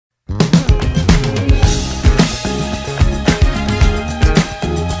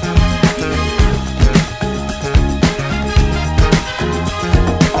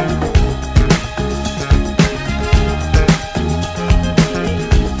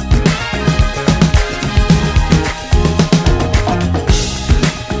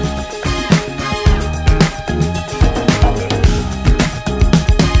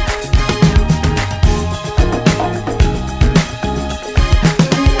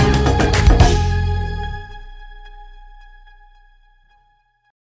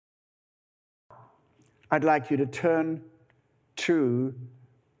I'd like you to turn to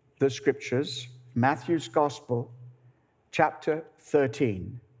the scriptures, Matthew's Gospel, chapter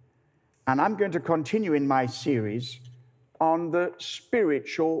 13. And I'm going to continue in my series on the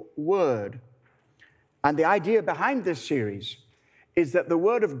spiritual word. And the idea behind this series is that the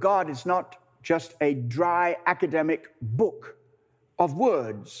Word of God is not just a dry academic book of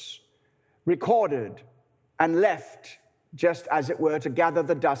words recorded and left, just as it were, to gather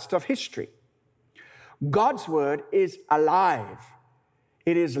the dust of history. God's Word is alive.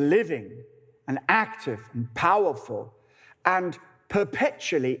 It is living and active and powerful and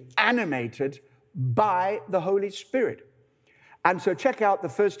perpetually animated by the Holy Spirit. And so check out the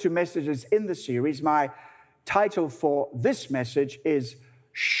first two messages in the series. My title for this message is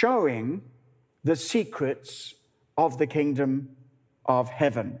Showing the Secrets of the Kingdom of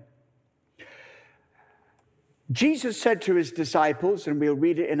Heaven. Jesus said to his disciples, and we'll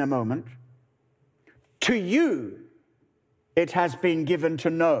read it in a moment, "To you it has been given to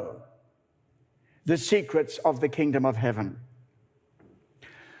know the secrets of the kingdom of heaven."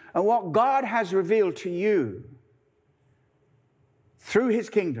 And what God has revealed to you through his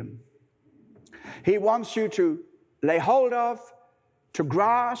kingdom, he wants you to lay hold of, to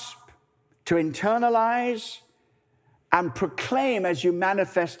grasp, to internalize, and proclaim as you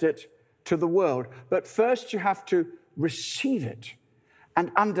manifest it to the world. But first you have to receive it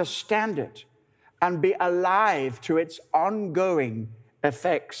and understand it and be alive to its ongoing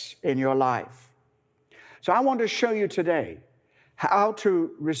effects in your life. So I want to show you today how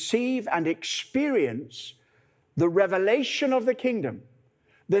to receive and experience the revelation of the kingdom,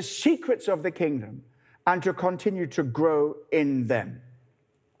 the secrets of the kingdom, and to continue to grow in them.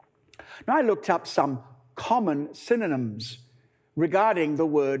 Now, I looked up some common synonyms regarding the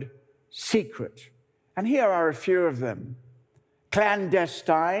word secret, and here are a few of them: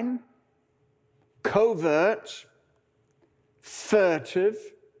 clandestine, covert,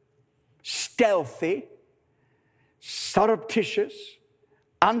 furtive, stealthy, surreptitious,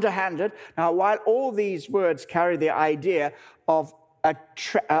 underhanded. Now, while all these words carry the idea of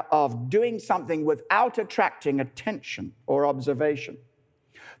doing something without attracting attention or observation,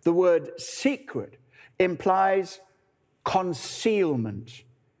 the word secret implies concealment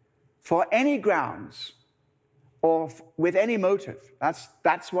for any grounds or with any motive.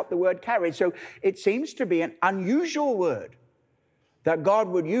 That's what the word carries. So it seems to be an unusual word that God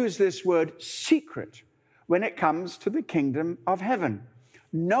would use this word secret when it comes to the kingdom of heaven,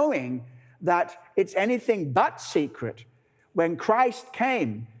 knowing that it's anything but secret. When Christ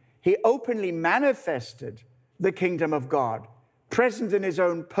came, he openly manifested the kingdom of God, present in his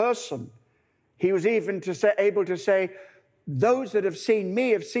own person. He was even able to say, "Those that have seen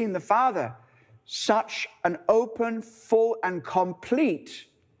me have seen the Father." Such an open, full, and complete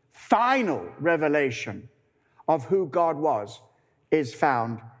final revelation of who God was is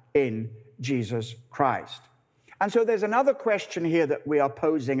found in Jesus Christ. And so there's another question here that we are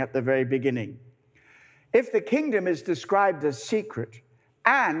posing at the very beginning. If the kingdom is described as secret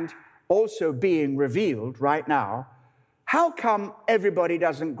and also being revealed right now, how come everybody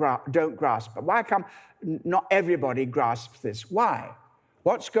don't grasp it? Why come not everybody grasps this? Why?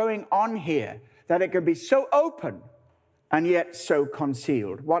 What's going on here that it can be so open and yet so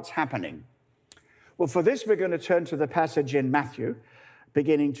concealed? What's happening? Well, for this, we're going to turn to the passage in Matthew,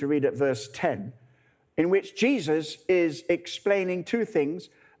 beginning to read at verse 10, in which Jesus is explaining two things: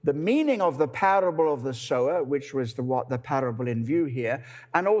 the meaning of the parable of the sower, which was the parable in view here,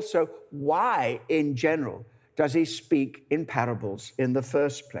 and also why, in general, does he speak in parables in the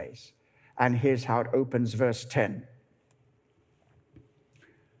first place. And here's how it opens, verse 10.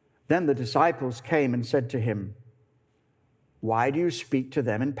 Then the disciples came and said to him, "Why do you speak to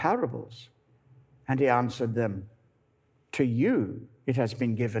them in parables?" And he answered them, "To you it has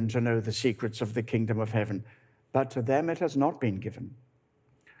been given to know the secrets of the kingdom of heaven, but to them it has not been given.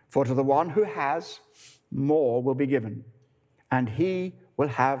 For to the one who has, more will be given, and he will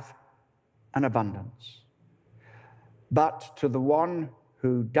have an abundance. But to the one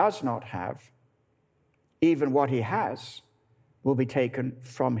who does not have, even what he has will be taken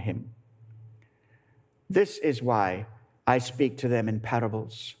from him. This is why I speak to them in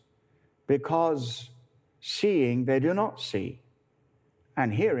parables, because seeing they do not see,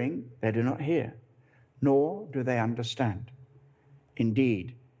 and hearing they do not hear, nor do they understand.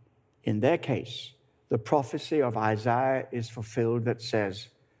 Indeed, in their case, the prophecy of Isaiah is fulfilled that says,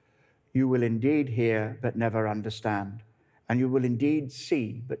 'You will indeed hear, but never understand, and you will indeed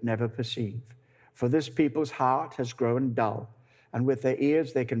see, but never perceive. For this people's heart has grown dull, and with their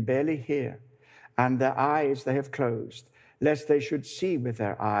ears they can barely hear, and their eyes they have closed. lest they should see with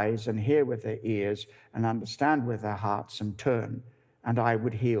their eyes and hear with their ears and understand with their hearts and turn, and I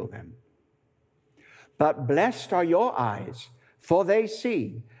would heal them. But blessed are your eyes, for they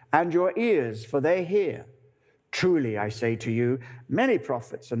see, and your ears, for they hear. Truly, I say to you, many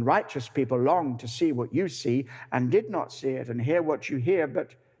prophets and righteous people longed to see what you see and did not see it, and hear what you hear,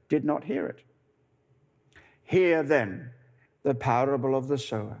 but did not hear it. Hear then the parable of the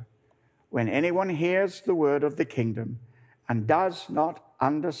sower. When anyone hears the word of the kingdom and does not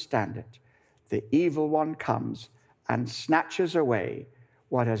understand it, the evil one comes and snatches away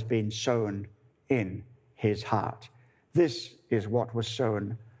what has been sown in his heart. This is what was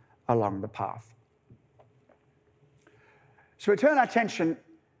sown along the path. So we turn our attention,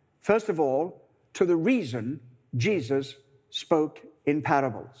 first of all, to the reason Jesus spoke in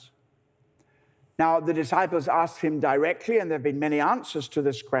parables. Now, the disciples asked him directly, and there have been many answers to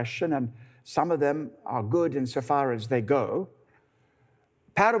this question, and some of them are good insofar as they go.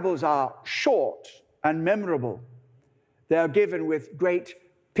 Parables are short and memorable. They are given with great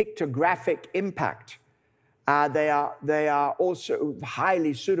pictographic impact. They are also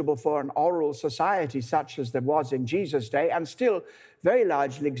highly suitable for an oral society such as there was in Jesus' day and still very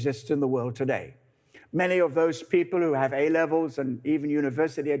largely exists in the world today. Many of those people who have A-levels and even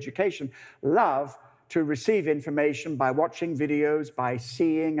university education love to receive information by watching videos, by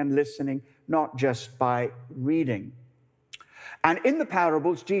seeing and listening, not just by reading. And in the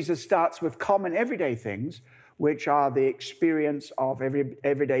parables, Jesus starts with common everyday things, which are the experience of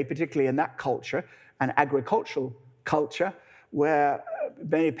every day, particularly in that culture, an agricultural culture, where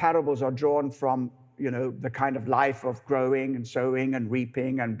many parables are drawn from the kind of life of growing and sowing and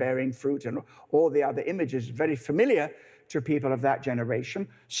reaping and bearing fruit and all the other images, very familiar to people of that generation,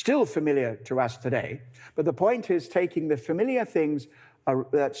 still familiar to us today. But the point is taking the familiar things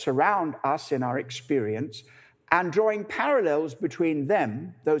that surround us in our experience and drawing parallels between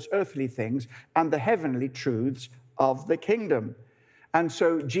them, those earthly things, and the heavenly truths of the kingdom. And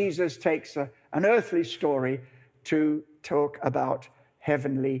so Jesus takes an earthly story to talk about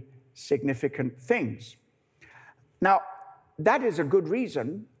heavenly significant things. Now, that is a good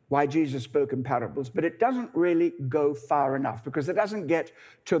reason why Jesus spoke in parables, but it doesn't really go far enough because it doesn't get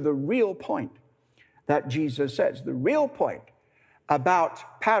to the real point that Jesus says. The real point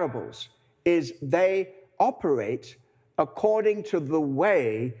about parables is they operate according to the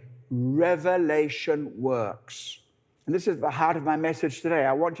way revelation works. And this is the heart of my message today.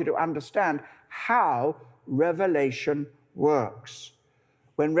 I want you to understand how revelation works.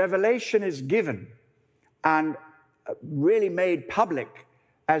 When revelation is given and really made public,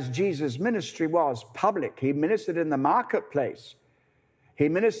 as Jesus' ministry was public, he ministered in the marketplace, he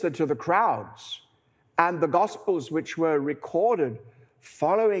ministered to the crowds, and the Gospels which were recorded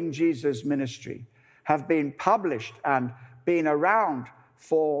following Jesus' ministry have been published and been around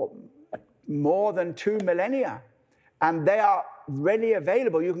for more than 2 millennia. And they are readily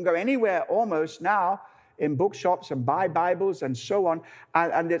available. You can go anywhere almost now in bookshops and buy Bibles and so on.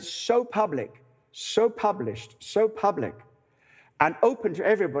 And it's so public, so published, so public, and open to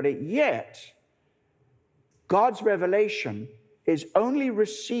everybody. Yet, God's revelation is only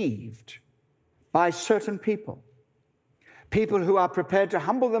received by certain people. People who are prepared to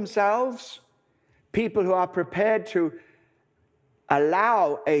humble themselves, people who are prepared to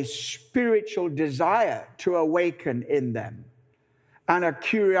allow a spiritual desire to awaken in them, and a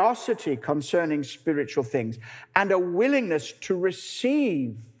curiosity concerning spiritual things, and a willingness to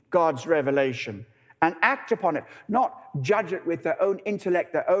receive God's revelation and act upon it, not judge it with their own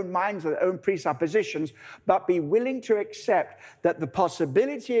intellect, their own minds, or their own presuppositions, but be willing to accept that the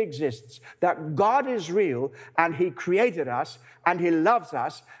possibility exists, that God is real, and he created us, and he loves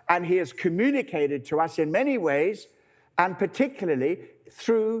us, and he has communicated to us in many ways, and particularly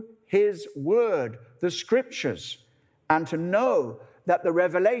through his word, the scriptures, and to know that the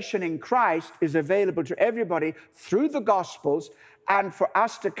revelation in Christ is available to everybody through the Gospels, and for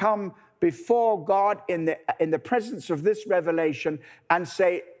us to come before God in the presence of this revelation and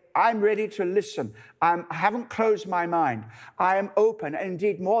say, I'm ready to listen. I haven't closed my mind. I am open, and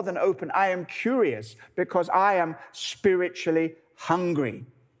indeed more than open, I am curious because I am spiritually hungry.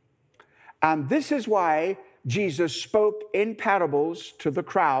 And this is why Jesus spoke in parables to the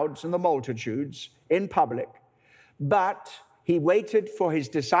crowds and the multitudes in public, but he waited for his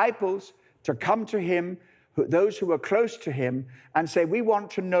disciples to come to him, those who were close to him, and say, we want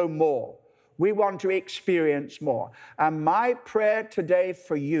to know more. We want to experience more. And my prayer today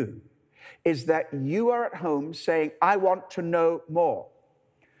for you is that you are at home saying, I want to know more.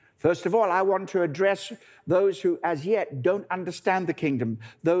 First of all, I want to address those who as yet don't understand the kingdom,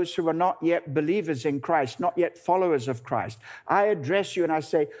 those who are not yet believers in Christ, not yet followers of Christ. I address you and I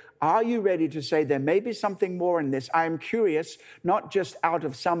say, are you ready to say there may be something more in this? I am curious, not just out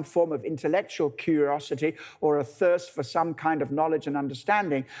of some form of intellectual curiosity or a thirst for some kind of knowledge and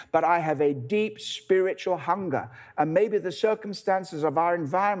understanding, but I have a deep spiritual hunger. And maybe the circumstances of our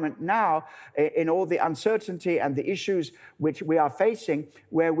environment now, in all the uncertainty and the issues which we are facing,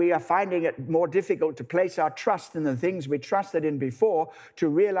 where we are finding it more difficult to place our trust in the things we trusted in before, to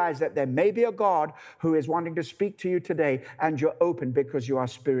realize that there may be a God who is wanting to speak to you today, and you're open because you are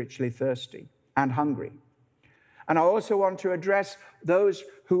spiritually thirsty and hungry. And I also want to address those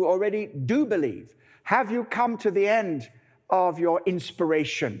who already do believe. Have you come to the end of your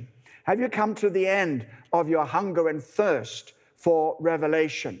inspiration? Have you come to the end of your hunger and thirst for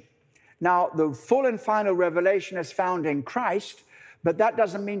revelation? Now, the full and final revelation is found in Christ, but that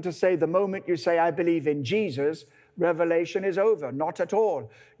doesn't mean to say the moment you say, I believe in Jesus, revelation is over. Not at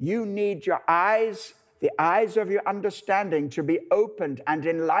all. You need your eyes, the eyes of your understanding, to be opened and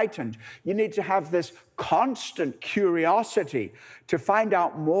enlightened. You need to have this constant curiosity to find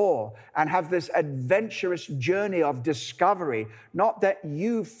out more and have this adventurous journey of discovery. Not that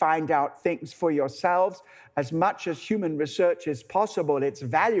you find out things for yourselves. As much as human research is possible, it's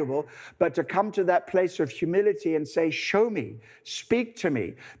valuable, but to come to that place of humility and say, show me, speak to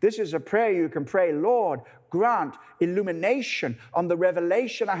me. This is a prayer you can pray, Lord, grant illumination on the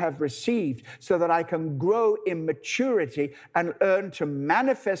revelation I have received so that I can grow in maturity and learn to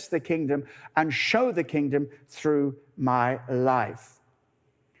manifest the kingdom and show the kingdom through my life.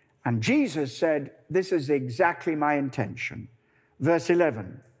 And Jesus said, this is exactly my intention. Verse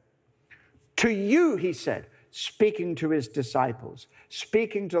 11, to you, he said, speaking to his disciples,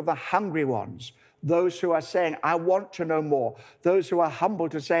 speaking to the hungry ones, those who are saying, I want to know more. Those who are humble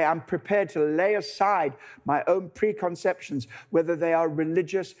to say, I'm prepared to lay aside my own preconceptions, whether they are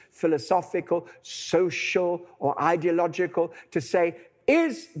religious, philosophical, social, or ideological, to say,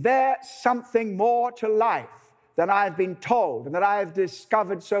 is there something more to life than I've been told and that I have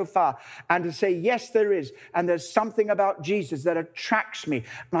discovered so far? And to say, yes, there is. And there's something about Jesus that attracts me.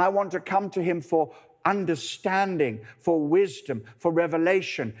 And I want to come to him for understanding, for wisdom, for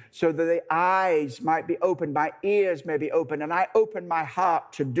revelation, so that the eyes might be opened, my ears may be opened, and I open my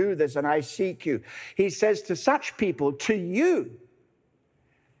heart to do this, and I seek you. He says to such people, to you,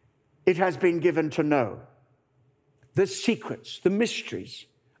 it has been given to know the secrets, the mysteries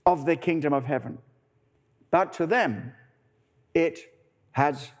of the kingdom of heaven. But to them, it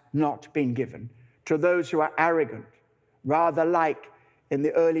has not been given. To those who are arrogant, rather like in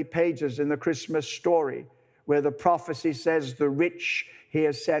the early pages in the Christmas story, where the prophecy says, the rich he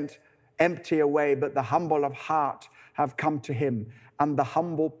has sent empty away, but the humble of heart have come to him, and the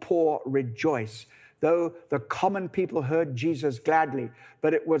humble poor rejoice. Though the common people heard Jesus gladly,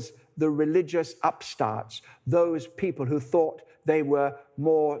 but it was the religious upstarts, those people who thought they were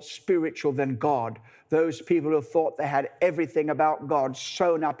more spiritual than God, those people who thought they had everything about God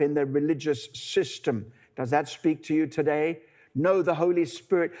sewn up in their religious system. Does that speak to you today? No, the Holy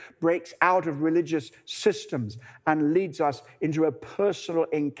Spirit breaks out of religious systems and leads us into a personal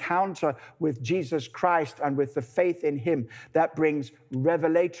encounter with Jesus Christ and with the faith in him that brings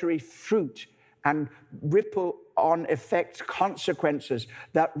revelatory fruit and ripple on effect consequences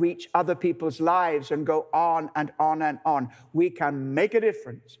that reach other people's lives and go on and on and on. We can make a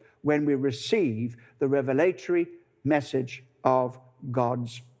difference when we receive the revelatory message of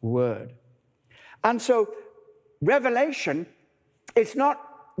God's word. And so revelation, it's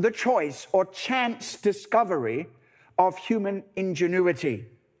not the choice or chance discovery of human ingenuity.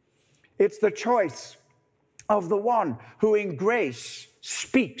 It's the choice of the one who in grace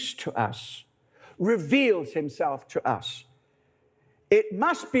speaks to us, reveals himself to us. It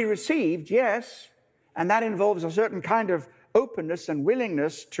must be received, yes, and that involves a certain kind of openness and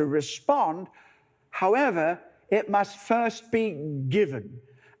willingness to respond. However, it must first be given.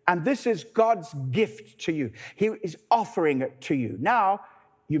 And this is God's gift to you. He is offering it to you. Now,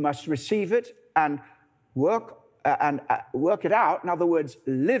 you must receive it and work it out. In other words,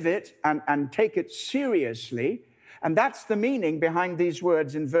 live it and take it seriously. And that's the meaning behind these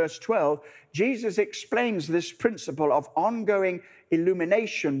words in verse 12. Jesus explains this principle of ongoing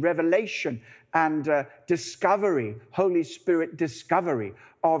illumination, revelation, and discovery, Holy Spirit discovery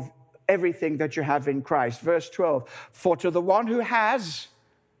of everything that you have in Christ. Verse 12, for to the one who has,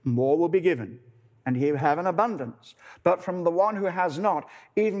 more will be given, and he will have an abundance. But from the one who has not,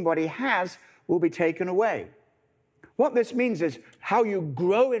 even what he has will be taken away. What this means is how you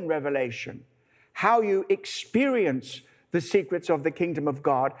grow in revelation, how you experience the secrets of the kingdom of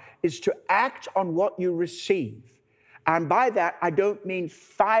God is to act on what you receive. And by that, I don't mean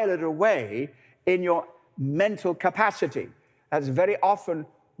file it away in your mental capacity. That's very often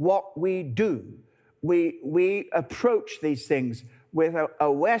what we do. We approach these things with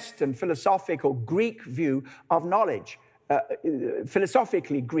a Western philosophical Greek view of knowledge,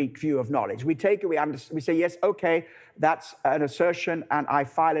 philosophically Greek view of knowledge. We take it, we say, yes, okay, that's an assertion, and I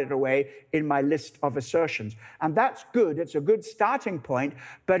file it away in my list of assertions. And that's good. It's a good starting point,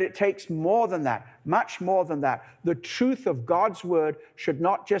 but it takes more than that, much more than that. The truth of God's word should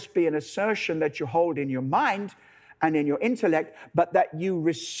not just be an assertion that you hold in your mind and in your intellect, but that you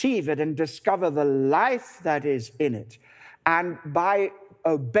receive it and discover the life that is in it. And by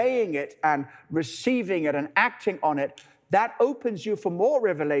obeying it and receiving it and acting on it, that opens you for more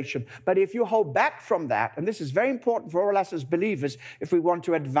revelation. But if you hold back from that, and this is very important for all us as believers, if we want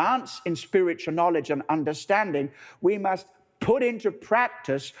to advance in spiritual knowledge and understanding, we must put into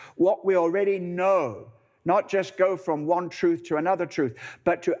practice what we already know. Not just go from one truth to another truth,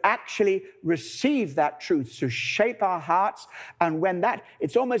 but to actually receive that truth, to shape our hearts. And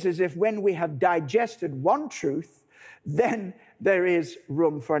it's almost as if when we have digested one truth, then there is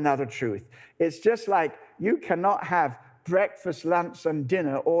room for another truth. It's just like you cannot have breakfast, lunch, and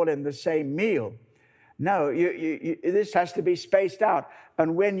dinner all in the same meal. No, this has to be spaced out.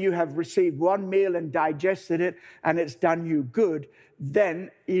 And when you have received one meal and digested it, and it's done you good, then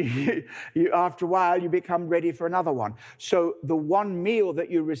after a while, you become ready for another one. So the one meal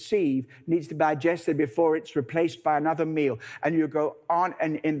that you receive needs to be digested before it's replaced by another meal. And you go on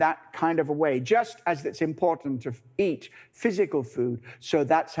and in that kind of a way. Just as it's important to eat physical food, so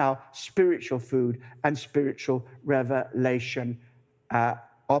that's how spiritual food and spiritual revelation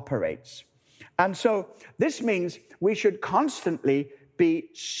operates. And so this means we should constantly be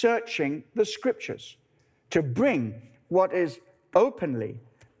searching the scriptures to bring what is openly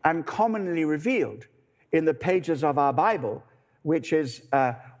and commonly revealed in the pages of our Bible, which is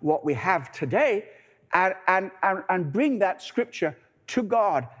what we have today, and bring that scripture to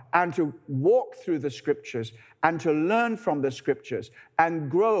God and to walk through the scriptures and to learn from the scriptures and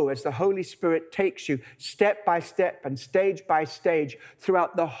grow as the Holy Spirit takes you step by step and stage by stage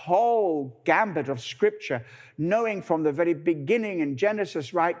throughout the whole gambit of scripture, knowing from the very beginning in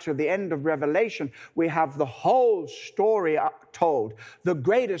Genesis right to the end of Revelation, we have the whole story told, the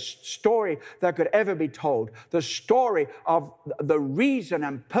greatest story that could ever be told, the story of the reason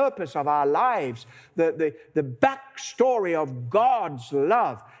and purpose of our lives, the backstory of God's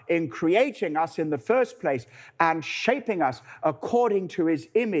love in creating us in the first place and shaping us according to his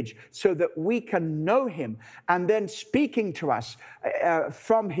image so that we can know him, and then speaking to us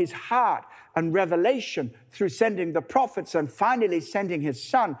from his heart and revelation through sending the prophets and finally sending his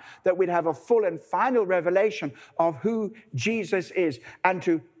son, that we'd have a full and final revelation of who Jesus is, and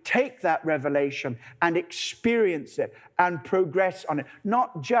to take that revelation and experience it and progress on it,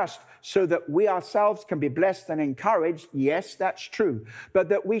 not just so that we ourselves can be blessed and encouraged. Yes, that's true, but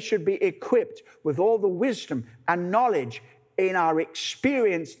that we should be equipped with all the wisdom and knowledge in our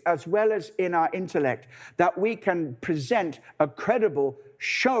experience as well as in our intellect, that we can present a credible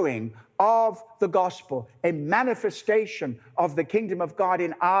showing of the gospel, a manifestation of the kingdom of God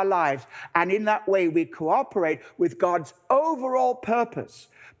in our lives. And in that way, we cooperate with God's overall purpose,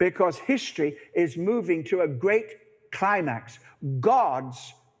 because history is moving to a great climax.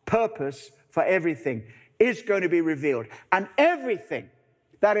 God's purpose for everything is going to be revealed. And everything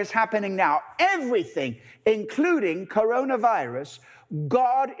that is happening now, everything, including coronavirus,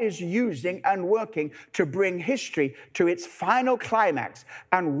 God is using and working to bring history to its final climax.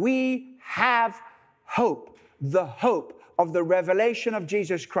 And we have hope, the hope of the revelation of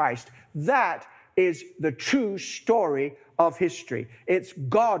Jesus Christ. That is the true story of history. It's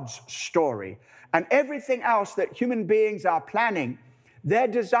God's story. And everything else that human beings are planning, their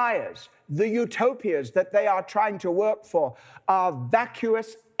desires, the utopias that they are trying to work for, are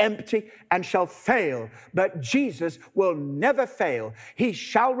vacuous, empty, and shall fail. But Jesus will never fail. He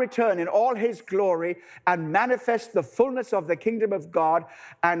shall return in all his glory and manifest the fullness of the kingdom of God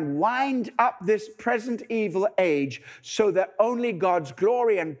and wind up this present evil age, so that only God's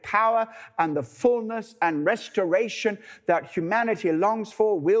glory and power and the fullness and restoration that humanity longs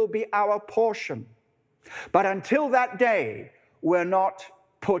for will be our portion. But until that day, we're not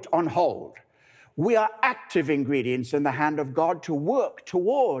put on hold. We are active ingredients in the hand of God to work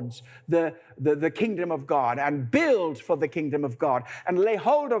towards the kingdom of God and build for the kingdom of God and lay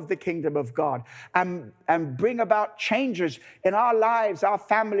hold of the kingdom of God and bring about changes in our lives, our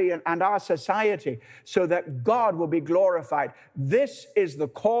family, and our society so that God will be glorified. This is the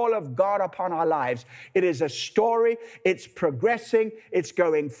call of God upon our lives. It is a story. It's progressing. It's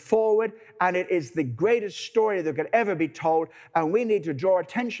going forward. And it is the greatest story that could ever be told. And we need to draw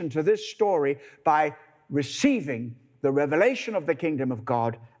attention to this story by receiving the revelation of the kingdom of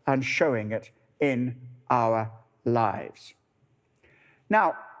God and showing it in our lives.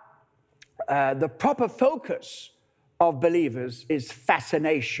 Now, the proper focus of believers is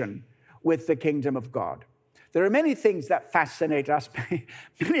fascination with the kingdom of God. There are many things that fascinate us,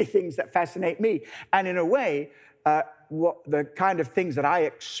 many things that fascinate me. And in a way, the kind of things that I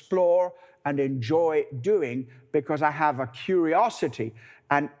explore and enjoy doing because I have a curiosity,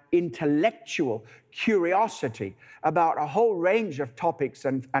 an intellectual curiosity about a whole range of topics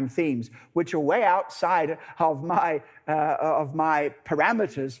and themes, which are way outside of my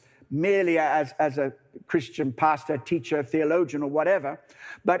parameters, merely as a Christian pastor, teacher, theologian, or whatever.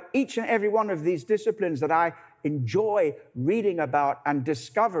 But each and every one of these disciplines that I enjoy reading about and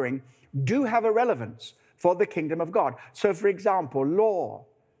discovering do have a relevance for the kingdom of God. So, for example, law,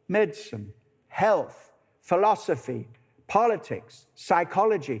 medicine, health, philosophy, politics,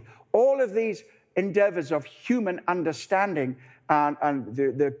 psychology, all of these endeavors of human understanding and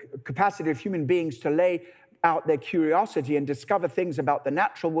the capacity of human beings to lay out their curiosity and discover things about the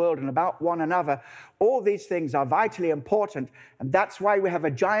natural world and about one another. All these things are vitally important, and that's why we have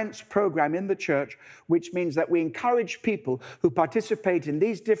a Giants program in the church, which means that we encourage people who participate in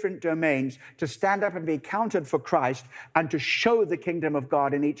these different domains to stand up and be counted for Christ and to show the kingdom of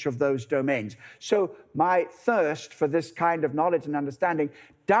God in each of those domains. So my thirst for this kind of knowledge and understanding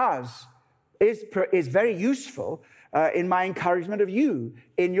is very useful in my encouragement of you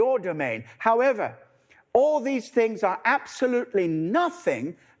in your domain. However, all these things are absolutely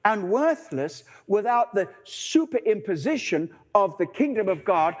nothing and worthless without the superimposition of the kingdom of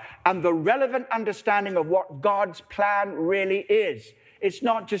God and the relevant understanding of what God's plan really is. It's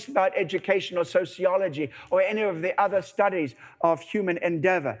not just about education or sociology or any of the other studies of human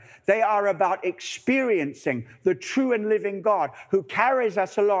endeavor. They are about experiencing the true and living God who carries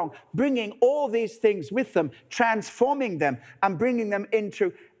us along, bringing all these things with them, transforming them, and bringing them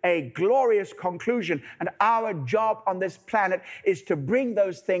into a glorious conclusion. And our job on this planet is to bring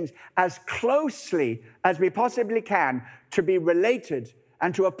those things as closely as we possibly can to be related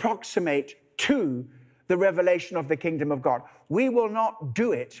and to approximate to the revelation of the kingdom of God. We will not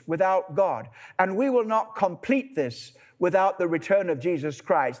do it without God, and we will not complete this without the return of Jesus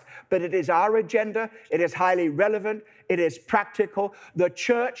Christ. But it is our agenda. It is highly relevant. It is practical. The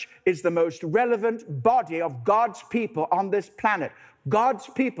church is the most relevant body of God's people on this planet. God's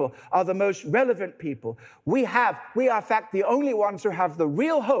people are the most relevant people. We are, in fact, the only ones who have the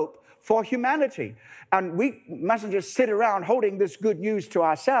real hope for humanity. And we mustn't just sit around holding this good news to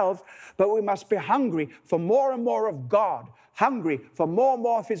ourselves, but we must be hungry for more and more of God, hungry for more and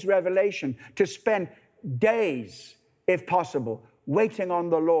more of His revelation, to spend days, if possible, waiting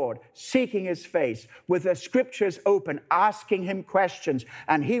on the Lord, seeking His face, with the scriptures open, asking Him questions,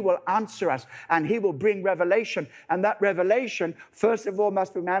 and He will answer us, and He will bring revelation. And that revelation, first of all,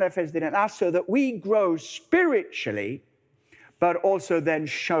 must be manifested in us so that we grow spiritually, but also then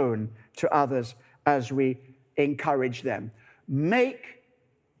shown to others as we encourage them. Make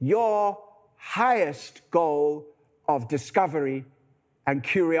your highest goal of discovery and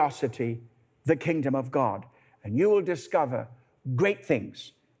curiosity the kingdom of God, and you will discover great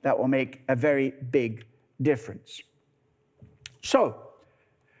things that will make a very big difference. So,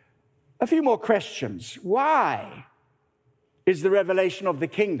 a few more questions. Why is the revelation of the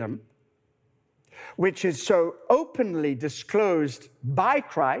kingdom, which is so openly disclosed by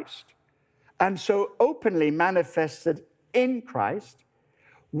Christ and so openly manifested in Christ,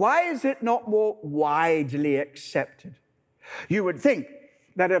 why is it not more widely accepted? You would think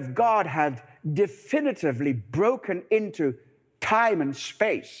that if God had definitively broken into time and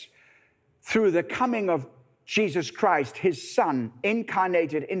space through the coming of Jesus Christ, His Son,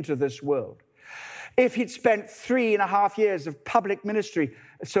 incarnated into this world, if He'd spent 3.5 years of public ministry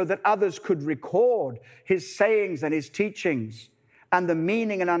so that others could record His sayings and His teachings and the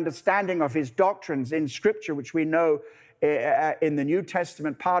meaning and understanding of His doctrines in Scripture, which we know in the New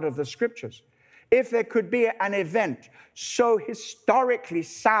Testament part of the Scriptures, if there could be an event so historically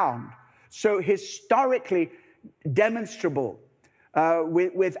sound, so historically demonstrable,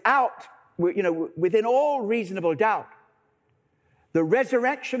 within all reasonable doubt, the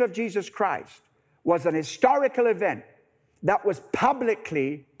resurrection of Jesus Christ, was an historical event that was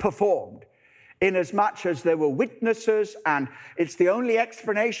publicly performed, inasmuch as there were witnesses, and it's the only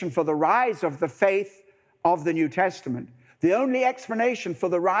explanation for the rise of the faith of the New Testament, the only explanation for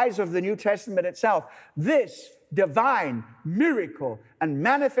the rise of the New Testament itself. This divine miracle and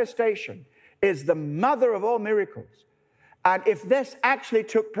manifestation is the mother of all miracles. And if this actually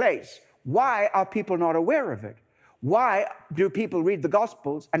took place, why are people not aware of it? Why do people read the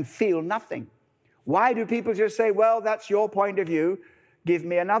Gospels and feel nothing? Why do people just say, well, that's your point of view. Give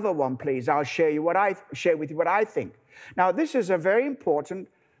me another one, please. I'll share with you what I think. Now, this is a very important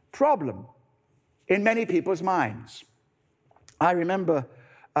problem in many people's minds. I remember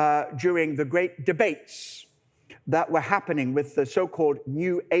during the great debates that were happening with the so-called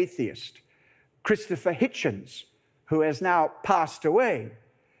new atheist, Christopher Hitchens, who has now passed away.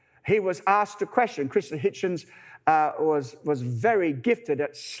 He was asked a question. Christopher Hitchens was very gifted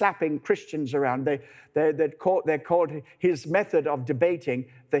at slapping Christians around. They called his method of debating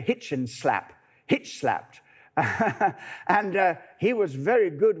the Hitchens slap, Hitch slapped. And he was very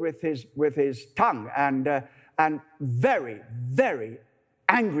good with his tongue, and very, very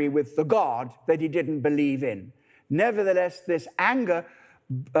angry with the God that he didn't believe in. Nevertheless, this anger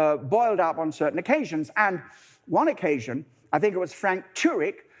boiled up on certain occasions. And one occasion, I think it was Frank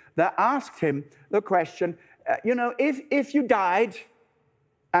Turek that asked him the question, if you died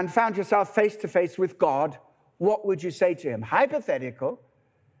and found yourself face to face with God, what would you say to him? Hypothetical,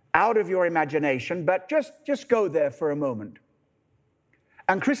 out of your imagination, but just go there for a moment.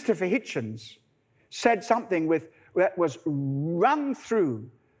 And Christopher Hitchens said something that was rung through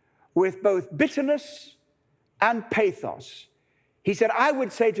with both bitterness and pathos. He said, I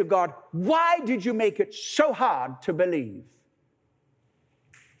would say to God, why did you make it so hard to believe?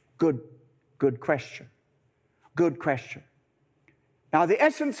 Good question. Good question. Now, the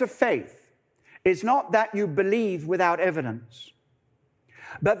essence of faith is not that you believe without evidence,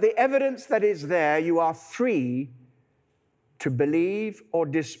 but the evidence that is there, you are free to believe or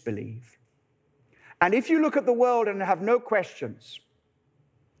disbelieve. And if you look at the world and have no questions,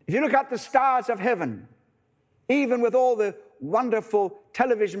 if you look at the stars of heaven, even with all the wonderful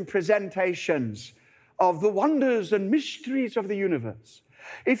television presentations of the wonders and mysteries of the universe,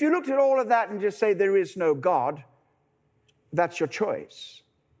 if you looked at all of that and just say there is no God, that's your choice.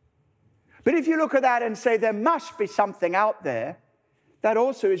 But if you look at that and say there must be something out there, that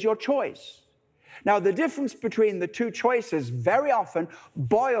also is your choice. Now, the difference between the two choices very often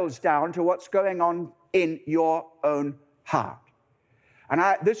boils down to what's going on in your own heart. And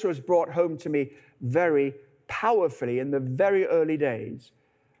this was brought home to me very powerfully in the very early days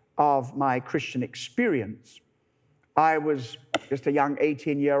of my Christian experience. I was just a young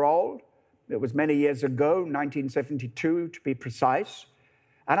 18-year-old. It was many years ago, 1972 to be precise.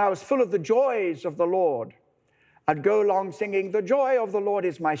 And I was full of the joys of the Lord. I'd go along singing, "The joy of the Lord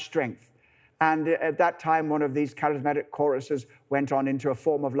is my strength." And at that time, one of these charismatic choruses went on into a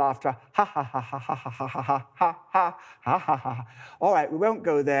form of laughter. Ha, ha, ha, ha, ha, ha, ha, ha, ha, ha, ha, ha, ha. All right, we won't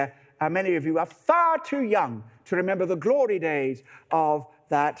go there. Many of you are far too young to remember the glory days of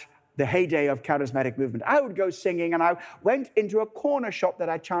the heyday of charismatic movement. I would go singing, and I went into a corner shop that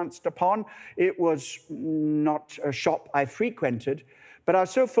I chanced upon. It was not a shop I frequented, but I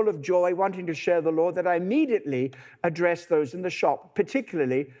was so full of joy, wanting to share the Lord, that I immediately addressed those in the shop,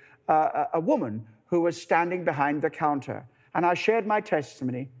 particularly a woman who was standing behind the counter. And I shared my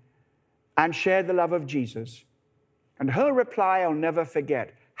testimony and shared the love of Jesus. And her reply I'll never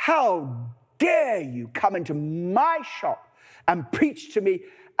forget. How dare you come into my shop and preach to me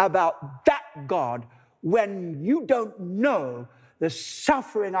about that God when you don't know the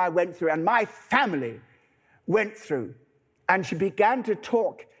suffering I went through and my family went through. And she began to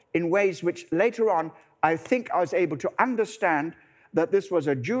talk in ways which later on I think I was able to understand that this was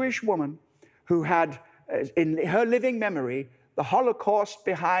a Jewish woman who had, in her living memory, the Holocaust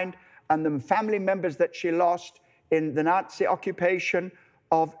behind and the family members that she lost in the Nazi occupation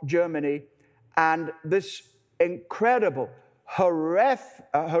of Germany, and this incredible,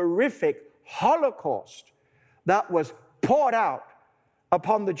 horrific Holocaust that was poured out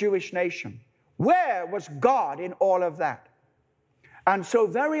upon the Jewish nation. Where was God in all of that? And so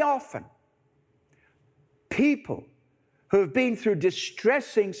very often, people who have been through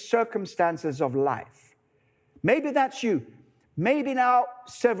distressing circumstances of life, maybe that's you, maybe now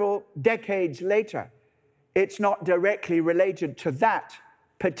several decades later, it's not directly related to that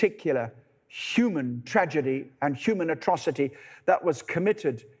particular human tragedy and human atrocity that was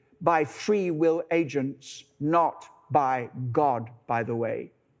committed by free will agents, not by God, by the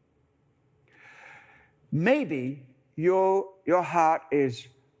way. Maybe your heart is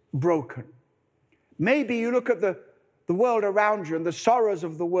broken Maybe you look at the world around you and the sorrows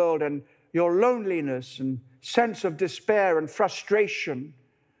of the world and your loneliness and sense of despair and frustration.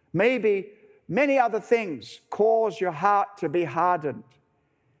 Maybe many other things cause your heart to be hardened.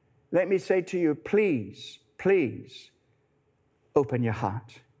 Let me say to you, please, please, open your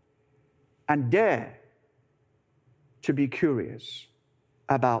heart and dare to be curious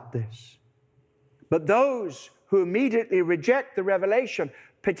about this. But those who immediately reject the revelation,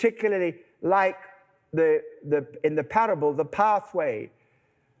 particularly like in the parable, the pathway,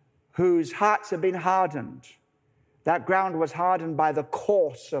 whose hearts have been hardened, that ground was hardened by the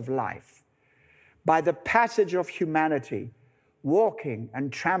course of life, by the passage of humanity, walking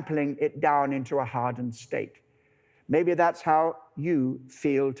and trampling it down into a hardened state. Maybe that's how you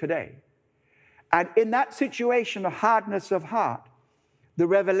feel today. And in that situation of hardness of heart, the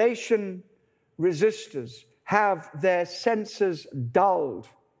revelation resistors have their senses dulled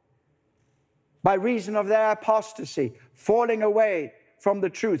by reason of their apostasy, falling away from the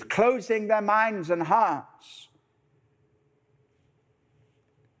truth, closing their minds and hearts,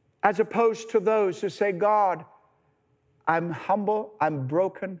 as opposed to those who say, God, I'm humble, I'm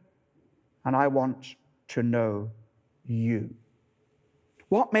broken, and I want to know you.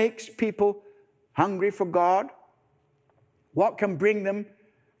 What makes people hungry for God? What can bring them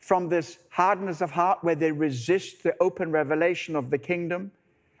from this hardness of heart where they resist the open revelation of the kingdom?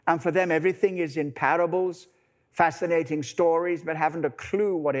 And for them, everything is in parables, fascinating stories, but haven't a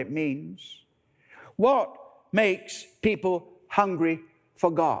clue what it means. What makes people hungry for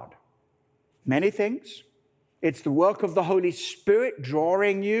God? Many things. It's the work of the Holy Spirit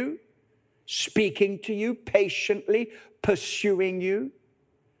drawing you, speaking to you patiently, pursuing you,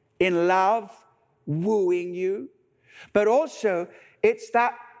 in love, wooing you. But also, it's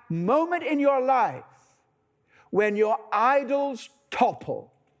that moment in your life when your idols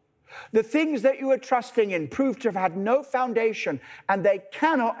topple. The things that you are trusting in prove to have had no foundation, and they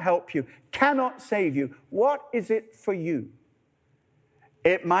cannot help you, cannot save you. What is it for you?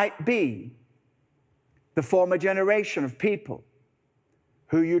 It might be the former generation of people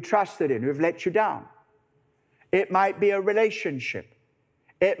who you trusted in, who have let you down. It might be a relationship.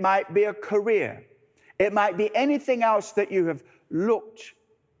 It might be a career. It might be anything else that you have looked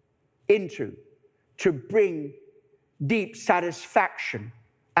into to bring deep satisfaction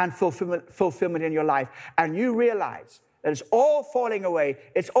and fulfillment in your life. And you realize that it's all falling away.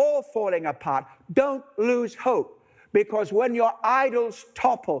 It's all falling apart. Don't lose hope. Because when your idols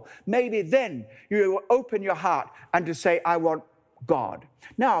topple, maybe then you will open your heart and to say, I want God.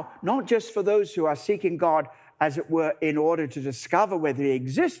 Now, not just for those who are seeking God, as it were, in order to discover whether he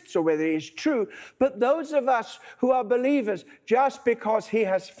exists or whether he is true, but those of us who are believers, just because he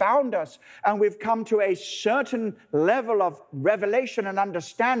has found us and we've come to a certain level of revelation and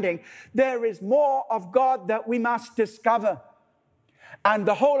understanding, there is more of God that we must discover. And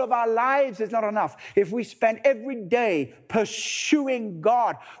the whole of our lives is not enough. If we spend every day pursuing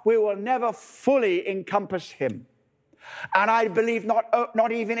God, we will never fully encompass him. And I believe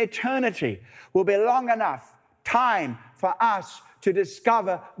not even eternity will be long enough time for us to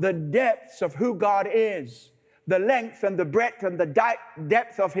discover the depths of who God is, the length and the breadth and the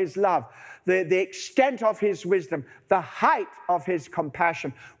depth of his love, the extent of his wisdom, the height of his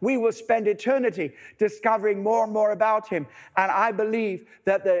compassion. We will spend eternity discovering more and more about him. And I believe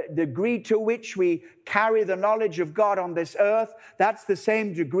that the degree to which we carry the knowledge of God on this earth, that's the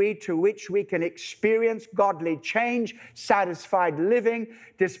same degree to which we can experience godly change, satisfied living,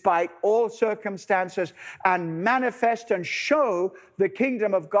 despite all circumstances, and manifest and show the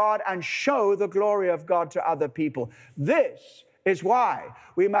kingdom of God and show the glory of God to other people. This is why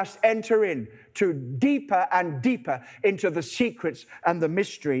we must enter into deeper and deeper into the secrets and the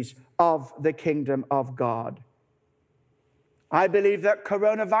mysteries of the kingdom of God. I believe that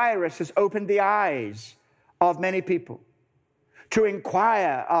coronavirus has opened the eyes of many people to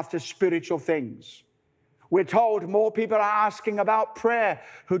inquire after spiritual things. We're told more people are asking about prayer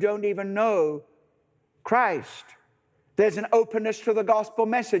who don't even know Christ. There's an openness to the gospel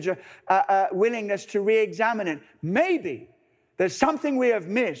message, a willingness to re-examine it. Maybe there's something we have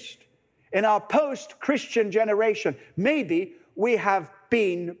missed in our post-Christian generation. Maybe we have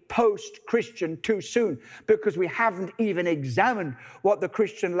been post-Christian too soon because we haven't even examined what the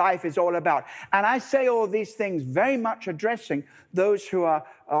Christian life is all about. And I say all these things very much addressing those who are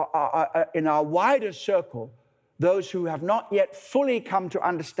in our wider circle, those who have not yet fully come to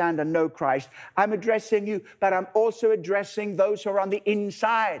understand and know Christ. I'm addressing you, but I'm also addressing those who are on the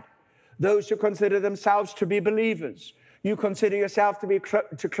inside, those who consider themselves to be believers, You consider yourself to be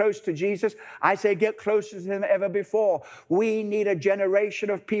too close to Jesus? I say get closer to him ever before. We need a generation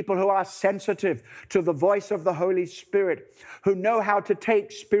of people who are sensitive to the voice of the Holy Spirit, who know how to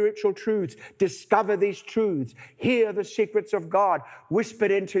take spiritual truths, discover these truths, hear the secrets of God, whispered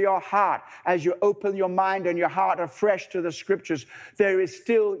into your heart as you open your mind and your heart afresh to the Scriptures. There is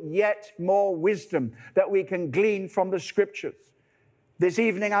still yet more wisdom that we can glean from the Scriptures. This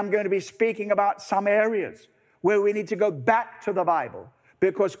evening I'm going to be speaking about some areas where we need to go back to the Bible,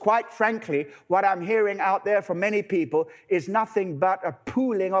 because quite frankly, what I'm hearing out there from many people is nothing but a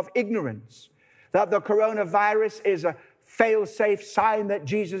pooling of ignorance, that the coronavirus is a fail-safe sign that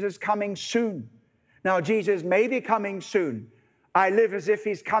Jesus is coming soon. Now, Jesus may be coming soon. I live as if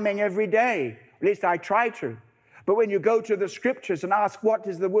he's coming every day. At least I try to. But when you go to the Scriptures and ask, what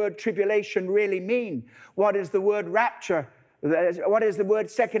does the word tribulation really mean? What is the word rapture? What does the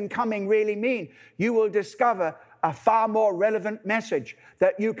word second coming really mean? You will discover a far more relevant message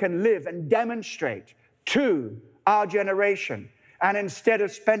that you can live and demonstrate to our generation. And instead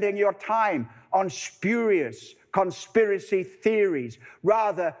of spending your time on spurious conspiracy theories,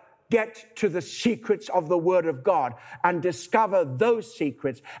 rather get to the secrets of the Word of God and discover those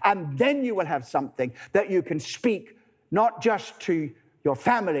secrets. And then you will have something that you can speak not just to your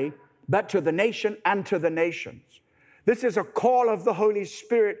family, but to the nation and to the nations. This is a call of the Holy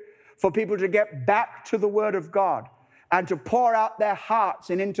Spirit for people to get back to the Word of God and to pour out their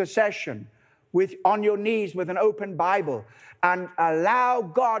hearts in intercession on your knees with an open Bible and allow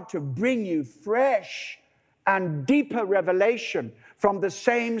God to bring you fresh and deeper revelation from the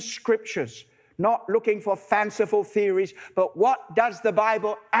same Scriptures, not looking for fanciful theories, but what does the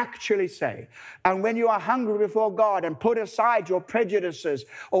Bible actually say? And when you are hungry before God and put aside your prejudices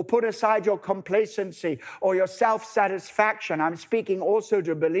or put aside your complacency or your self-satisfaction, I'm speaking also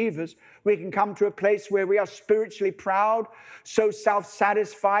to believers, we can come to a place where we are spiritually proud, so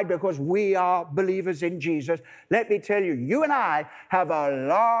self-satisfied because we are believers in Jesus. Let me tell you, you and I have a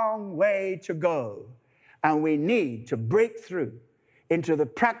long way to go, and we need to break through into the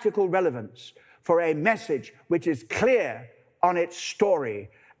practical relevance for a message which is clear on its story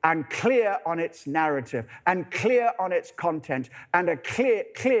and clear on its narrative and clear on its content and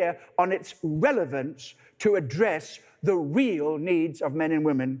clear on its relevance to address the real needs of men and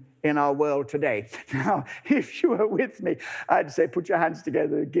women in our world today. Now, if you are with me, I'd say put your hands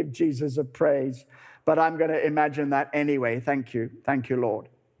together and give Jesus a praise. But I'm going to imagine that anyway. Thank you. Thank you, Lord.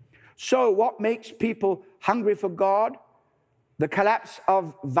 So what makes people hungry for God? The collapse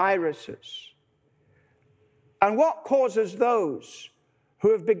of viruses. And what causes those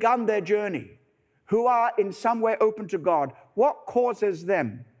who have begun their journey, who are in some way open to God, what causes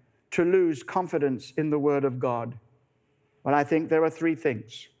them to lose confidence in the Word of God? Well, I think there are three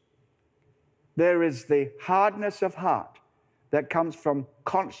things. There is the hardness of heart that comes from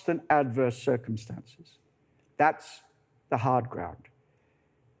constant adverse circumstances. That's the hard ground.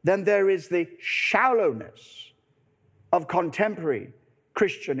 Then there is the shallowness of contemporary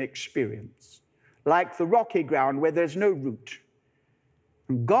Christian experience, like the rocky ground where there's no root.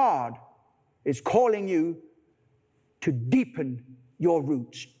 And God is calling you to deepen your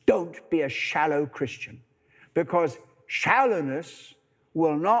roots. Don't be a shallow Christian, because shallowness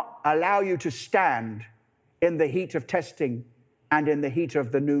will not allow you to stand in the heat of testing and in the heat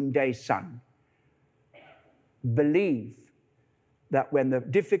of the noonday sun. Believe that when the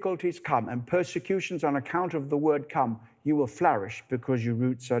difficulties come and persecutions on account of the word come, you will flourish because your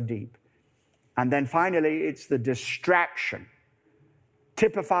roots are deep. And then finally, it's the distraction,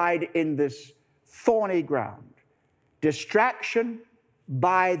 typified in this thorny ground. Distraction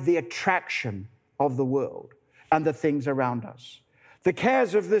by the attraction of the world and the things around us. The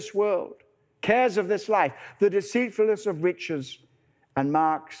cares of this world, cares of this life, the deceitfulness of riches, and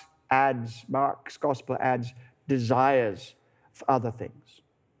Mark's gospel adds desires for other things.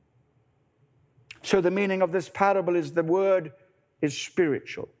 So the meaning of this parable is the word is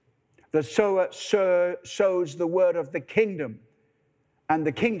spiritual. The sower sows the word of the kingdom, and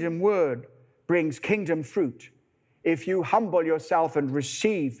the kingdom word brings kingdom fruit. If you humble yourself and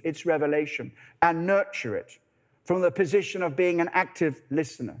receive its revelation and nurture it from the position of being an active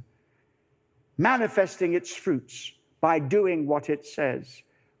listener, manifesting its fruits by doing what it says,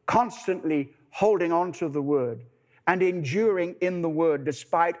 constantly holding on to the word and enduring in the word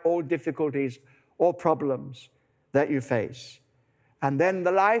despite all difficulties or problems that you face. And then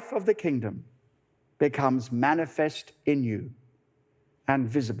the life of the kingdom becomes manifest in you and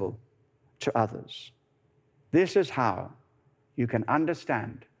visible to others. This is how you can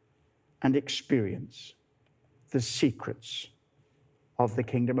understand and experience the secrets of the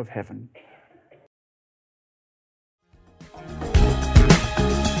kingdom of heaven.